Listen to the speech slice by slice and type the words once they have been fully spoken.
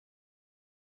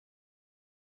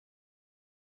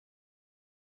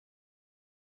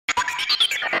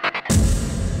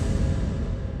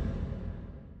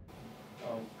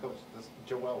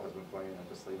Joel has been playing at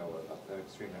just an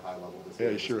extremely high level this Yeah,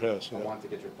 year. he sure has. I Yeah. want to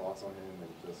get your thoughts on him and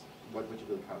just what you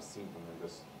really kind of seen from him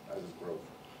just as his growth.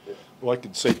 Well, I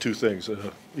could say two things.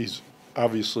 He's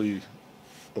obviously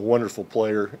a wonderful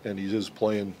player, and he is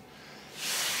playing,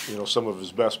 some of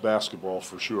his best basketball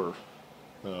for sure.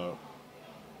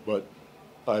 But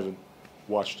I haven't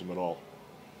watched him at all.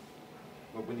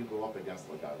 But when you go up against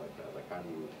a guy like that, like how do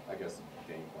you, I guess,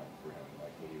 game plan for him?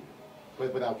 Like,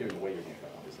 but without giving away your game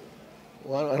plan, obviously.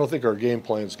 Well, I don't think our game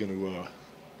plan is going to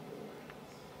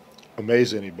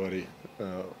amaze anybody.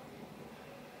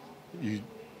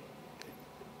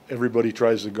 Everybody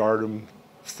tries to guard him,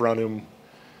 front him,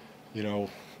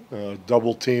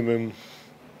 double team him,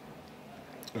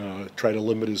 try to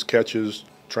limit his catches,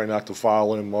 try not to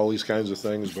foul him, all these kinds of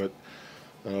things. But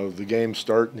the games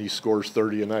start and he scores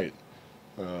 30 a night.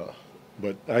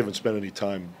 But I haven't spent any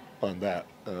time on that.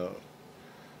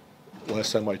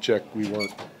 Last time I checked, we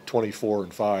weren't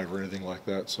 24-5 or anything like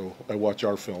that. So I watch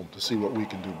our film to see what we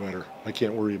can do better. I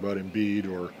can't worry about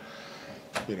Embiid or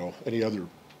any other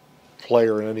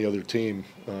player in any other team.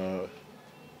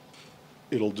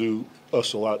 It'll do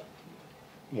us a lot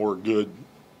more good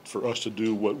for us to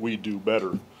do what we do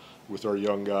better with our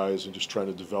young guys and just trying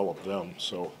to develop them.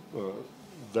 So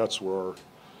that's where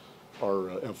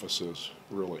our emphasis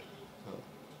really.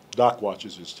 Doc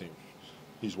watches his team.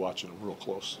 He's watching them real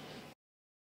close.